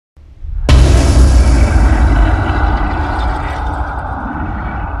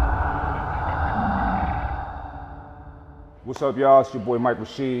What's up, y'all? It's your boy Mike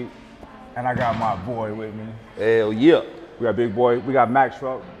Rashid, and I got my boy with me. Hell yeah. We got Big Boy, we got Mac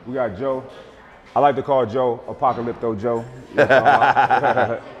Trucc, we got Joe. I like to call Joe Apocalypto Joe. You know what I'm talking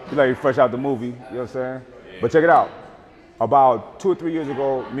about? He like fresh out the movie, you know what I'm saying? But check it out. About 2 or 3 years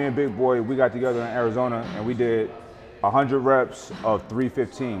ago, me and Big Boy, we got together in Arizona and we did 100 reps of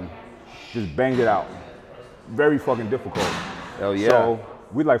 315. Just banged it out. Very fucking difficult. Hell yeah. So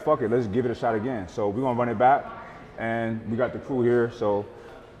we like, fuck it, let's give it a shot again. So we're gonna run it back, and we got the crew here, so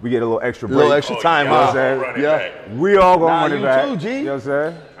we get a little extra break. A little extra time, you know what huh? I'm saying? Yeah. We all gonna run it back. You too, G. You know what I'm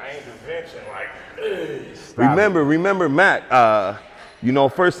saying? I ain't just benching like, Remember, Mac, you know,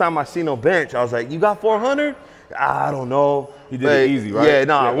 first time I seen no bench, I was like, you got 400? I don't know. He did it easy, right? Yeah,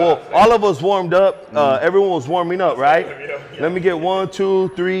 nah, well, all of us warmed up. Everyone was warming up, right? Let me get 1,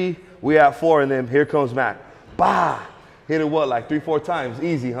 2, 3. We at 4, and then here comes Mac. Bah! Hit it what, like 3, 4 times?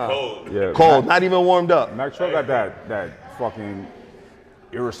 Easy, huh? Cold. Yeah. Cold, not even warmed up. Mac Trucc got that fucking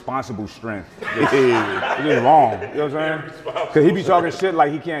irresponsible strength. It's just wrong. You know what I'm saying? Because he be talking shit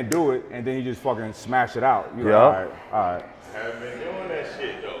like he can't do it, and then he just fucking smash it out. You know, all right. I haven't been doing that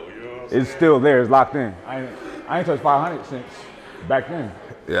shit though, you know what I'm saying? It's still there, it's locked in. I ain't touched 500 since back then.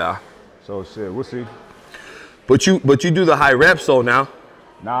 Yeah. So shit, we'll see. But you do the high reps though now?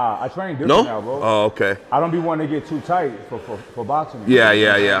 Nah, I train different No? now, bro. Oh, okay. I don't be wanting to get too tight for boxing.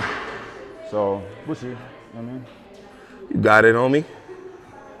 Yeah. So we'll see. You know what I mean? You got it, homie.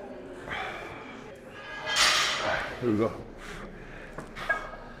 Here we go.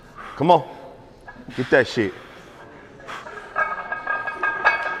 Come on. Get that shit.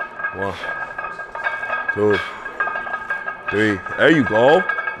 1, 2, 3. There you go.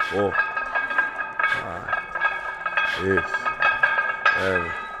 4, 5, 6,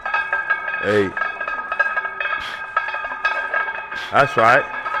 7, 8. That's right.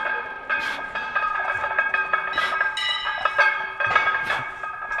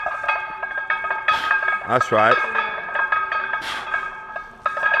 That's right.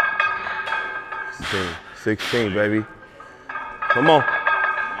 16, baby. Come on.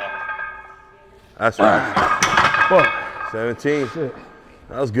 That's right. Fuck. 17. Shit.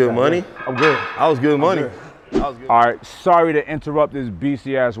 That was good money. I'm good. That was good money. Good. That was good. All right, sorry to interrupt this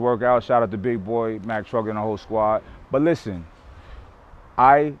beastie ass workout. Shout out to Big Boy, Mac Trucc, and the whole squad. But listen,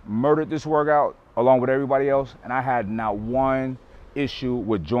 I murdered this workout along with everybody else, and I had not one issue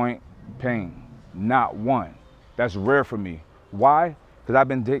with joint pain. Not one. That's rare for me. Why? Because I've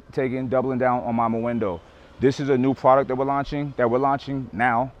been doubling down on my Moendo. This is a new product that we're launching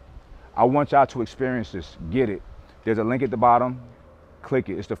now. I want y'all to experience this. Get it. There's a link at the bottom. Click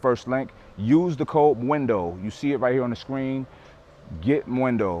it. It's the first link. Use the code Moendo. You see it right here on the screen. Get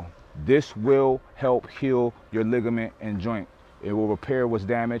Moendo. This will help heal your ligament and joint. It will repair what's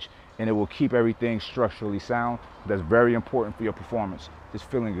damaged, and it will keep everything structurally sound. That's very important for your performance. Just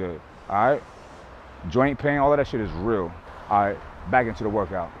feeling good. All right? Joint pain, all of that shit is real. All right, back into the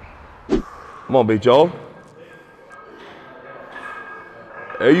workout. Come on, Big Joe.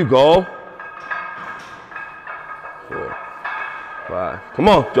 There you go. 4, 5. Come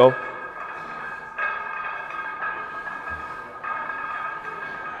on, Joe.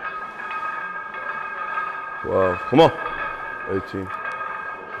 12. Come on. 18.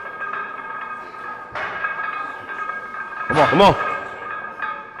 Come on. Come on.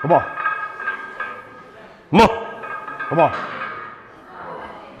 Come on. Come on. Come on.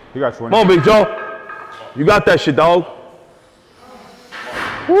 You got 20. Come on, Big Joe. You got that shit, dog.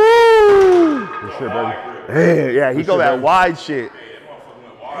 Woo! Good shit, baby. Hey, yeah, he go that wide shit. hey, that motherfucker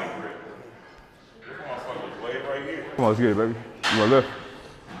went wide grip. This motherfucker was way right here. Come on, let's get it, baby. You want to lift?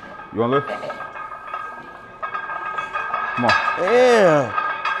 You want to lift? Come on. Damn.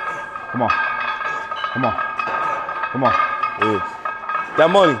 Come on. Come on. Come on. Yeah. That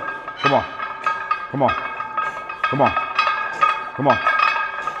money. Come on. Come on. Come on. Come on.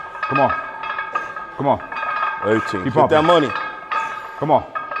 Come on. Come on. 18. Keep Get that pumping. money. Come on.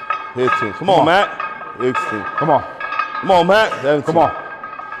 15. Come on. on, Matt. 16. Come on. Come on, Matt. 17. Come on.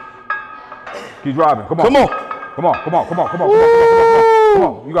 Keep driving. Come on. Come on. Come on. Come on. Come on. Come on. Come on. Come on. Come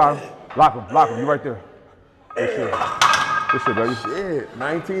on. You got him. Lock him. Lock him. You right there. Good shit. Good shit, baby. Shit.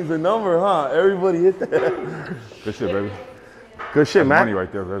 19's the number, huh? Everybody hit that. Good shit, baby. Good shit, Matt. Money right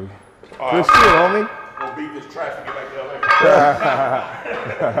there, baby. Good shit, homie. Go beat this traffic, get back to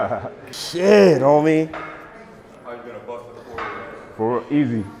LA. Shit, homie. I'm gonna bust a quarter. For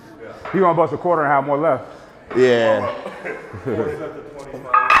easy. He gonna bust a quarter and have more left. Yeah.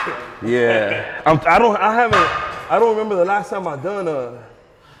 Yeah. I don't remember the last time I done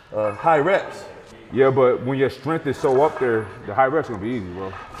high reps. Yeah, but when your strength is so up there, the high reps gonna be easy,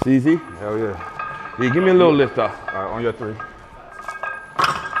 bro. It's easy? Hell yeah. Yeah, give me a little lift off. All right, on your 3.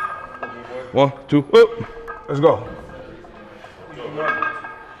 1, 2, up. Let's go.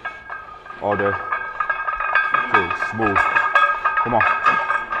 All day. Okay, smooth. Come on.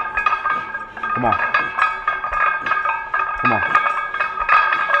 Come on. Come on.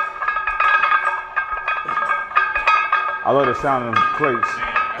 I love the sound of them plates.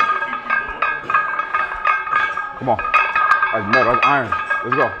 Come on. That's metal, that's iron.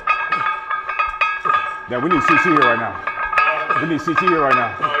 Let's go. Yeah, we need CT here right now. We need CT here right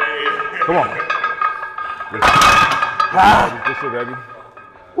now. Come on. Good shit, baby.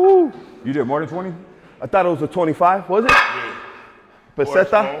 Woo. You did more than 20? I thought it was a 25, was it? Yeah.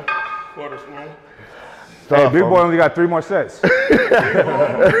 Peseta? Quarter spoon. Hey, big boy only got 3 more sets. 2, 5,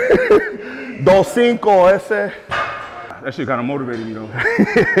 ese. That shit kind of motivated me though.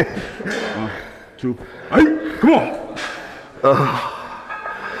 1, 2, hey, come on.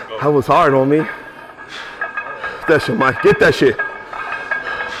 That was hard on me. That shit, Mike. Get that shit.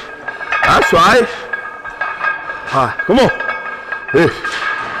 That's right. All right, come on. Hey,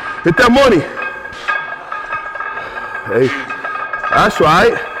 hit that money. Hey, that's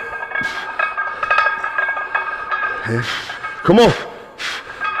right. Hey, come on.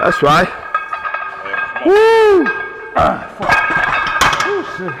 That's right. Woo! Oh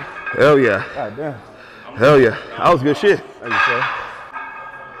shit. Hell yeah. God damn. Hell yeah. That was good shit. Thank you, sir.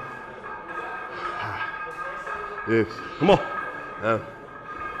 Yes. Come on.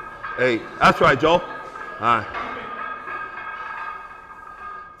 Hey, that's right, Joe. All right.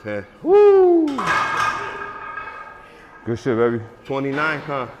 10. Woo! Good shit, baby. 29,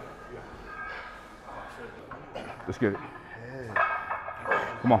 huh? Let's get it.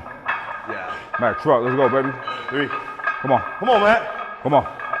 Come on. Yeah. Matt, Trucc, let's go, baby. 3. Come on. Come on, Matt. Come on.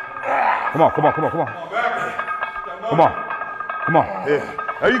 Come on, come on, come on, come on. Come on. Come on. Yeah.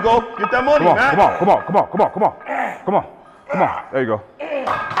 There you go. Get that money, Come on, Matt. come on, come on, come on, come on, come on. Come on. Come on. There you go.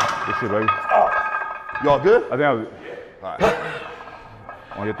 Good shit, baby. Y'all good? I think that was it. All right.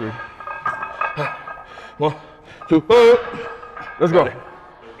 On your 3. 1, 2, Let's go.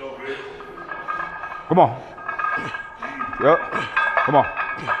 Come on. Yep. Come on.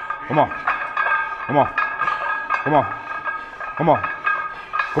 Come on. Come on. Come on. Come on.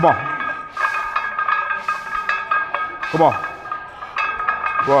 Come on. Come on.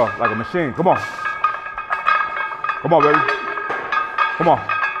 Bro, like a machine. Come on. Come on, baby. Come on.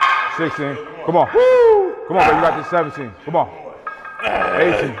 16. Come on. Woo! Come on, baby. You got this 17. Come on.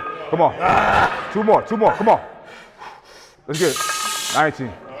 18. Come on. 2 more. 2 more. Come on. Let's get it.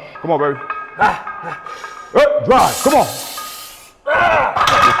 19. Come on, baby. Drive. Come on.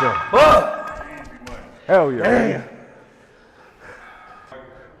 Hell yeah. Damn.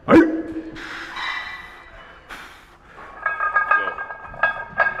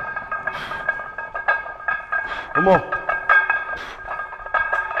 Come on.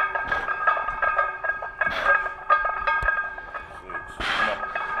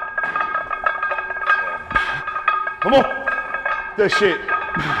 Come on. That shit.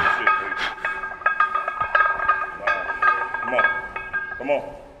 Come on. Come on.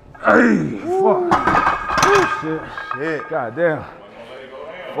 Hey, fuck. Oh, shit. Shit. God damn.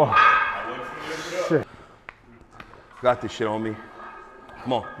 Fuck. Shit. Got this shit on me.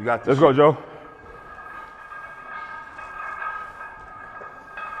 Come on. You got this. Let's go, Joe.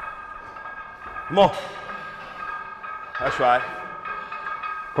 Come on. That's right.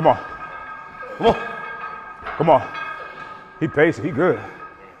 Come on. Come on. Come on. He pacing. He good.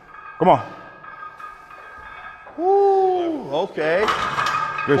 Come on. Woo. Okay.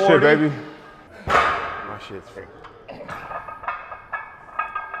 Good 40. shit, baby. My shit's fake.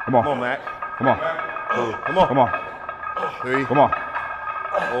 Come on. Come on, Mac. Come on. 2. Come on. Come on. 3. Come on. 4.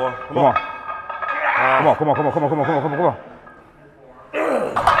 Come on. Come on. Come on. Come on. Come on. Come on. Come on. Come on. Come on.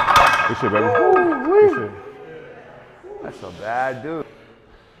 Good shit, baby. Good shit. That's a bad dude.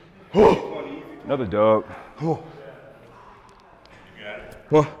 Another dub.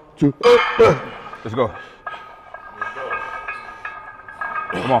 1, 2. Let's go.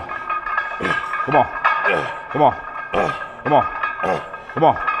 Come on. Come on. Come on. Come on. Come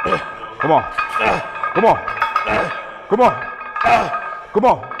on. Come on. Come on. Come on. Come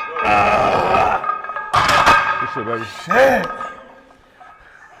on. Good shit, baby. Shit.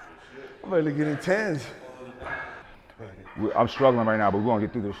 I'm really getting 10s. I'm struggling right now, but we're gonna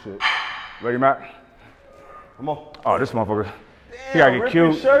get through this shit. Ready, Matt? Come on. Oh, this motherfucker. He gotta get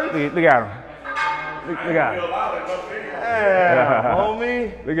cute. Look at him. Look at him. Yeah,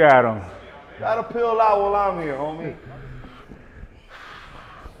 homie. Look at him. Gotta peel out while I'm here, homie.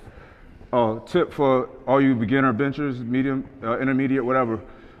 Oh, tip for all you beginner benchers, medium, intermediate, whatever.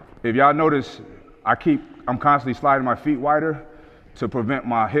 If y'all notice, I'm constantly sliding my feet wider to prevent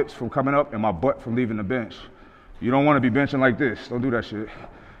my hips from coming up and my butt from leaving the bench. You don't want to be benching like this. Don't do that shit.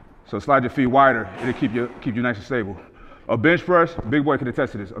 So slide your feet wider. It'll keep you nice and stable. A bench press, Big Boy can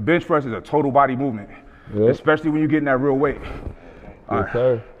attest to this. A bench press is a total body movement, especially when you're getting that real weight. All right.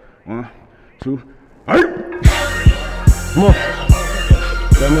 Sir. 1, 2, 8. Come on.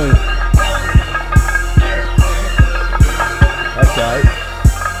 Come in. That's right.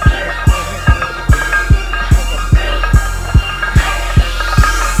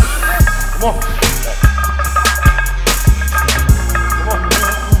 Come on.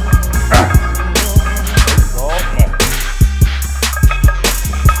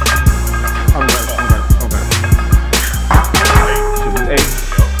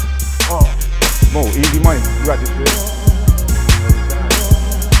 Easy money. You got this shit.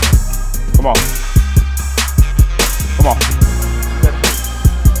 Come on. Come on.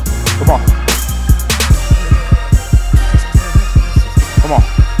 Come on. Come on.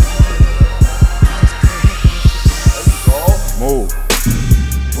 Move.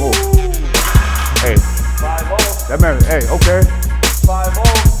 Move. Hey. 5-0. That man, hey, okay.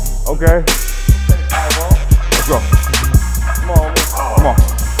 5-0. Okay. 5-0. Let's go. Come on. Come on.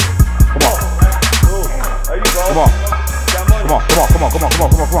 Come on. There you go. Come on. Come on, come on, come on, come on, come on,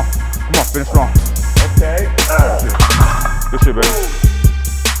 come on, come on. Come on, finish strong. Okay. Good shit, baby.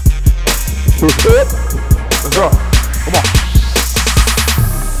 Let's go. Come on.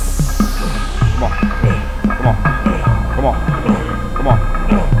 Come on. Come on. Come on. Come on.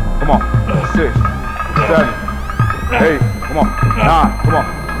 Come on. 6, 7, 8. Come on. 9. Come on.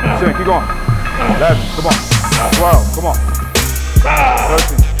 10. Keep going. 11. Come on. 12. Come on.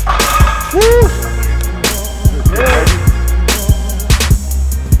 13. Woo! Good shit, baby.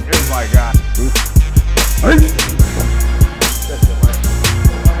 Oh my God. Hey.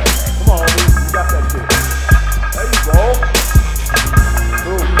 Come on, homie. You got that shit. There you go.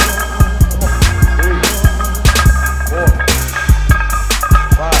 2. Come on. 3. 4.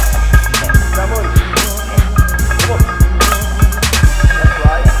 5. That money. Come on. That's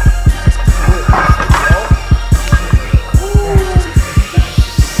right.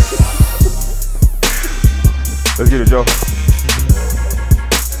 Let's get it, Joe.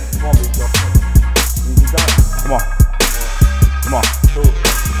 Come on, big Joe. Easy done. Come on. Come on. 2.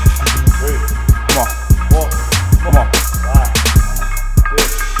 3. Come on. 4. Come on. 5.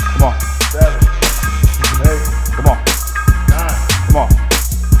 6. Come on. 7. 8. Come on. 9. Come on.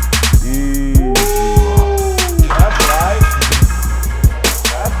 Easy. That's right.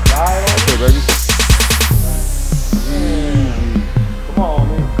 That's right. Okay, baby. Come on,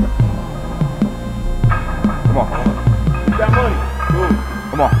 homie. Come on. Get that money. Dude.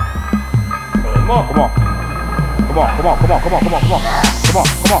 Come on. Come on. Come on. Come on. Come on. Come on. Come on. Come on. Come on. Come on.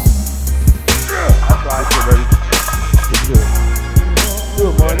 Come on. That's right. Good, baby. Good.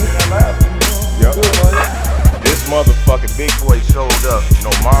 Good money. Yep. Good money. This motherfucking big boy showed up.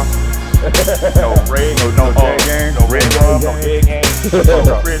 No monster, no red, No dead game. no red rum, no dead game,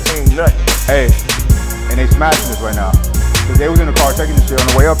 no creatine, nothing. Hey, and they smashing this right now. Cause they was in the car taking the shit on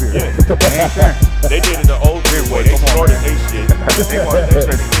the way up here. Yeah. They ain't sharing. They did it the old big way. They Come on, snorted man. they shit. They wanted they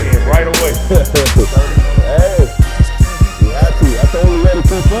said to get in right away. Hey, you had to. That's the only way to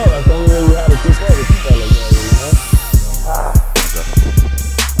keep up. That's the only way we had to keep up with the fellas, you know?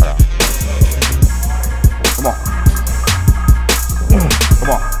 Come on. Come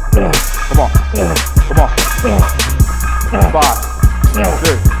on. Come on. Come on. 5,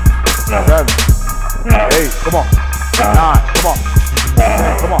 6, 7, 8. Come on. 9. Come on.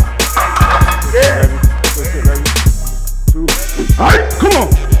 10. Come on. Yeah, baby. Good shit, baby. 2. All right. Come on.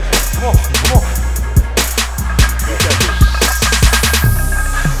 Come on. Come on.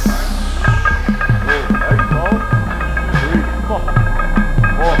 There you go. 3. Come on.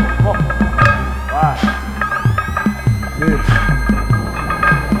 4. Come on. 5. 6.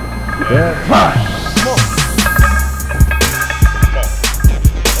 Yeah. 5. Come on.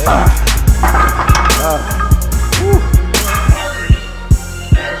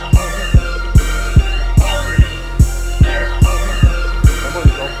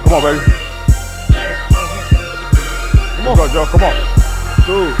 Come on, baby. Come on, go, Joe. Come on.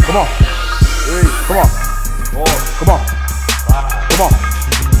 2. Come on. 3. Come on. 4. Come on. 5. Come on.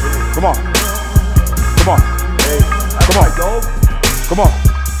 6. Come on. Come on. 8. Come on. Go. Come on.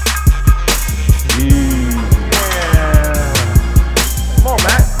 Easy. Yeah. Come on,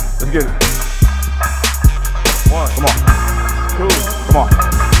 Matt. Let's get it. 1. Come on. 2. Come on.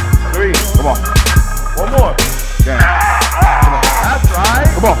 3. Come on. 1 more. Damn. That's right.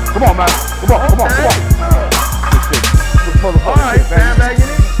 Come on. Come on, man. Come on. Come on. Come on. Good shit. Good motherfucking All right, shit, baby. sandbagging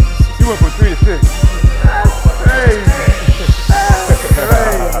it. You went from 3 to 6.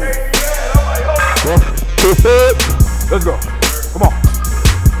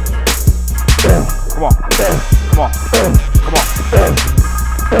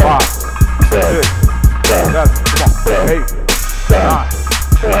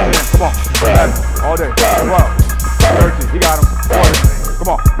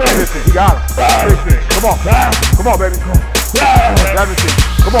 Come on. Come on, baby. 17.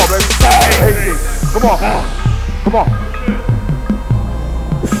 Come on, baby. 18. Come on. Come on.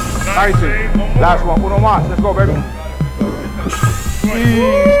 19. Last one. Uno más. Let's go, baby.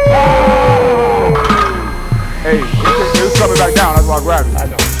 Hey, it was coming back down. That's why I grabbed it. I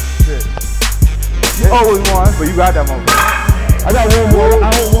know. Shit. You always won, but you got that moment. I got one more. I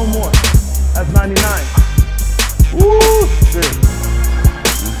hold one more. That's 99. Woo! Shit.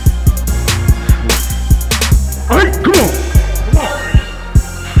 Hey, come on.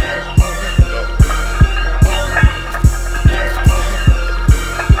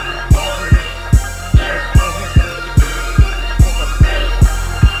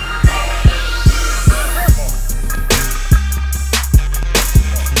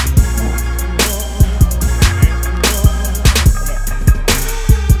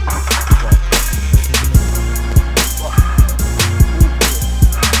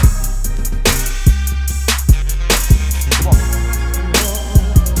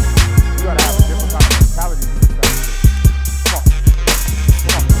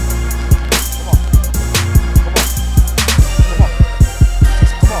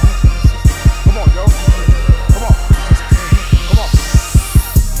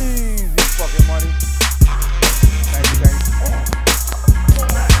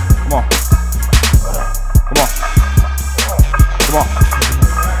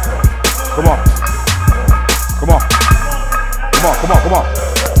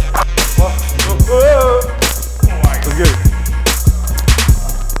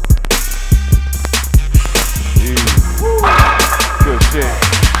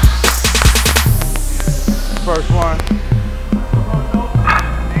 First one.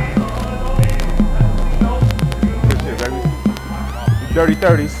 Good shit, baby. Dirty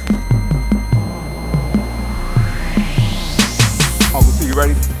 30s. Uncle T, you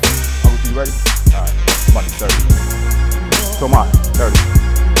ready? Uncle T, you ready? All right, I'm about to 30. So much, 30.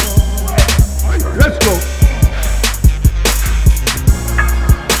 Let's go.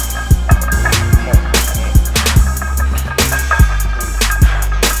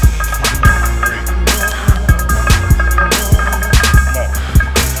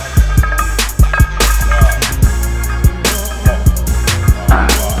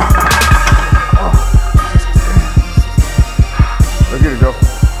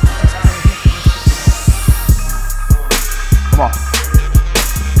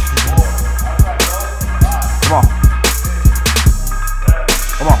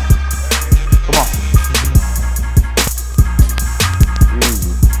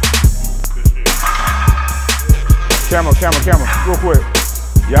 Camera, real quick.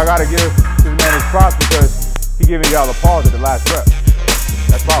 Y'all gotta give this man his props because he giving y'all a pause at the last rep.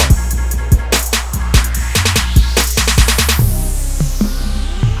 That's power.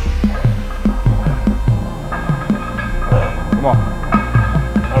 Come on.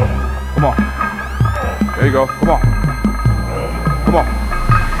 Come on. There you go. Come on. Come on.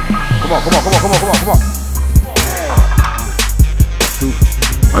 Come on, come on, come on, come on, come on, come on. 2.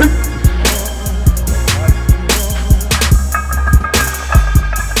 Hey.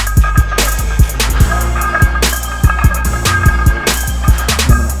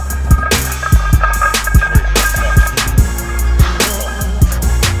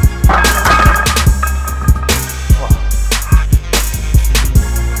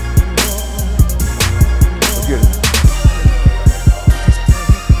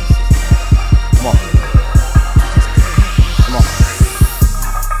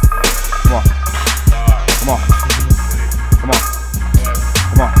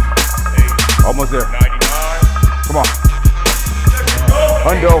 Almost there. 99. Come on.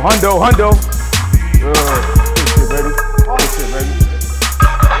 Hundo. Good shit, baby. Good shit, baby.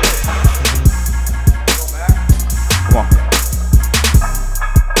 Come on.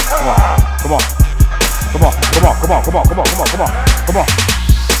 Come on. Come on. Come on. Come on. Come on. Come on. Come on. Come on. Come on.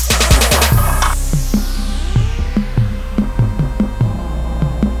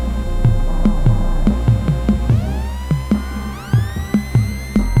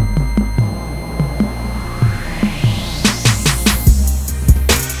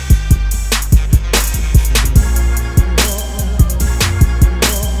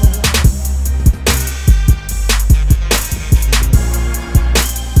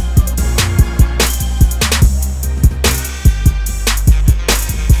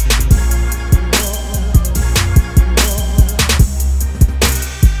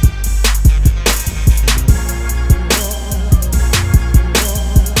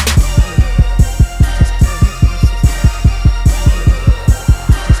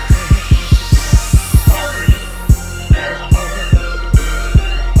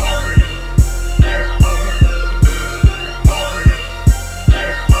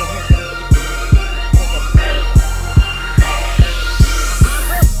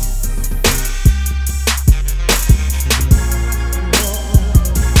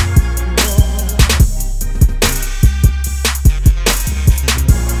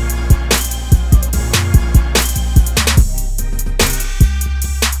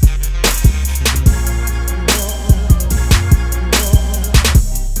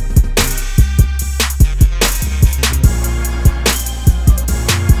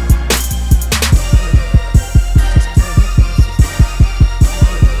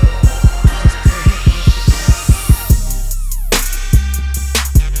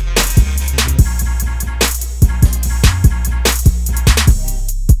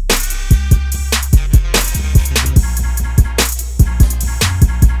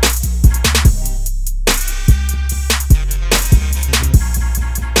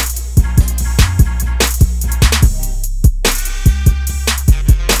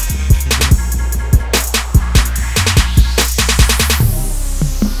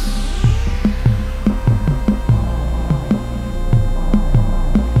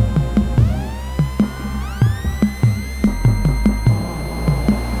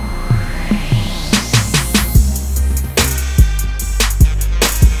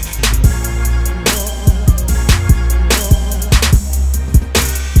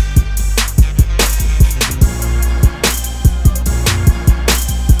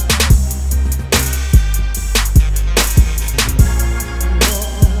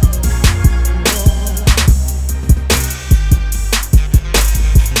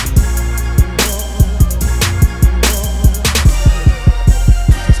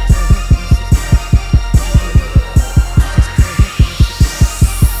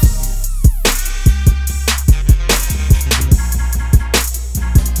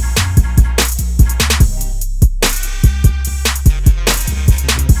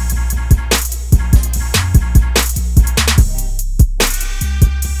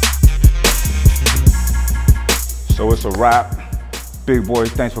 wrap. Big boy,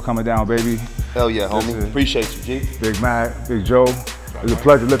 thanks for coming down, baby. Hell yeah, homie. Appreciate you, G. Big Mac, Big Joe. It was a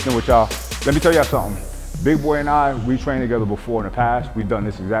pleasure lifting with y'all. Let me tell y'all something. Big boy and I, we trained together before in the past. We've done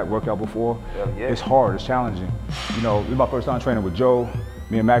this exact workout before. Yeah. It's hard, it's challenging. You know, this is my first time training with Joe.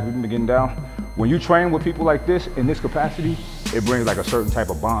 Me and Mac, we've been getting down. When you train with people like this, in this capacity, it brings like a certain type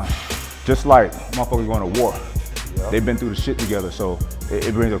of bond. Just like motherfuckers going to war. Yep. They've been through the shit together, so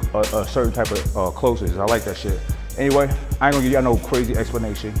it brings a certain type of closeness. I like that shit. Anyway, I ain't gonna give y'all no crazy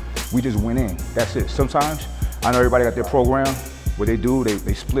explanation. We just went in, that's it. Sometimes, I know everybody got their program, what they do,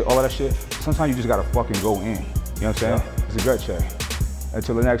 they split all of that shit. Sometimes you just gotta fucking go in. You know what I'm saying? Yeah. It's a gut check.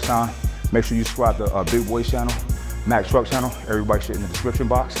 Until the next time, make sure you subscribe to Big Boy channel, Mac Trucc channel, everybody shit in the description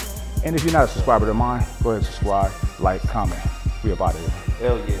box. And if you're not a subscriber to mine, go ahead and subscribe, like, comment. We up out of here.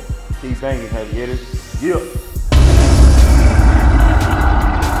 Hell yeah. Keep banging, heavy hitters. Yeah.